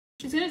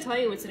She's gonna tell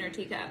you what's in her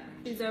teacup.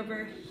 She's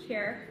over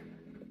here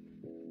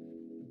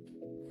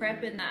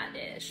prepping that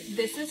dish.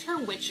 This is her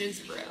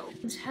witch's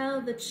brew.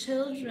 Tell the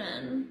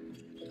children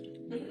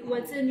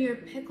what's in your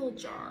pickle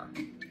jar.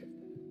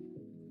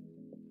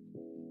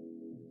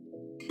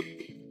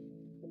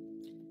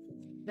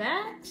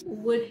 That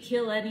would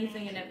kill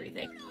anything and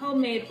everything.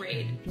 Homemade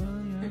braid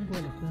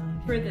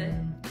for the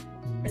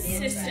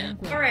system.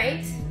 All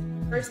right,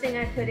 first thing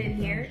I put in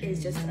here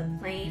is just a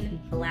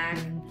plain black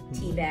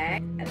tea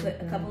bag. I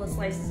put a couple of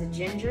slices of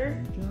ginger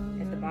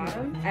at the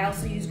bottom. I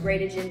also use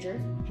grated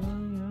ginger.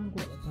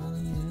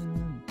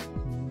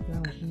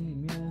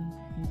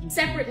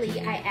 Separately,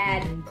 I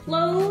add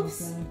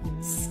cloves,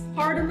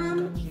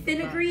 cardamom,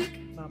 fenugreek,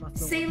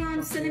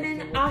 Ceylon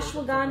cinnamon,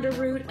 ashwagandha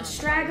root,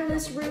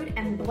 astragalus root,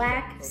 and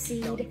black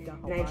seed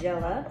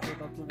nigella.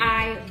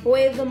 I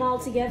boil them all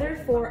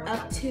together for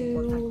up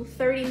to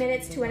 30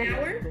 minutes to an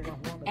hour,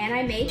 and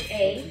I make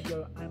a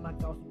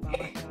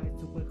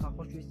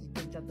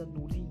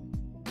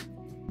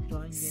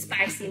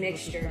spicy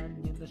mixture.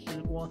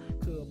 1,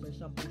 2,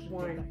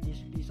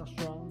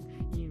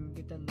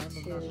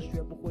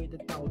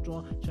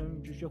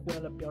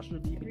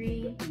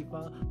 3.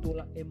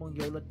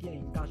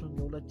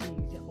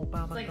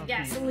 Like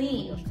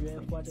gasoline.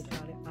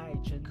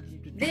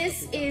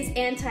 This is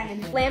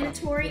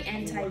anti-inflammatory,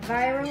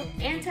 antiviral,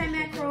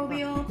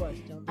 antimicrobial.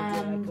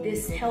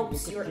 This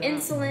helps your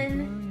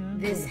insulin.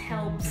 This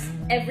helps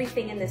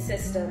everything in the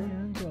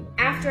system.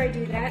 After I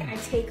do that, I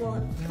take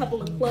a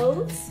couple of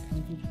cloves.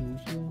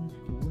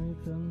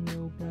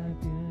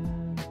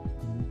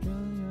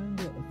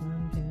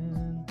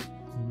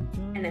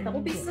 And a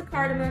couple pieces of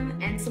cardamom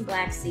and some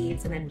black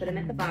seeds, and I put them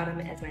at the bottom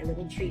as my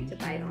little treat to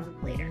bite on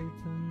later.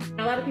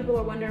 A lot of people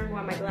are wondering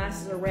why my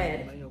glasses are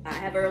red. I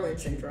have Erlen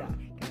syndrome.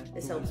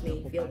 This helps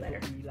me feel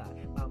better.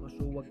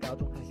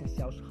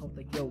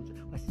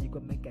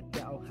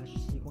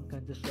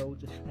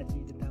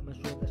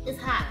 It's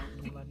hot.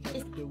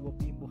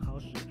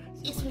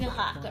 It's real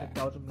hot, girl.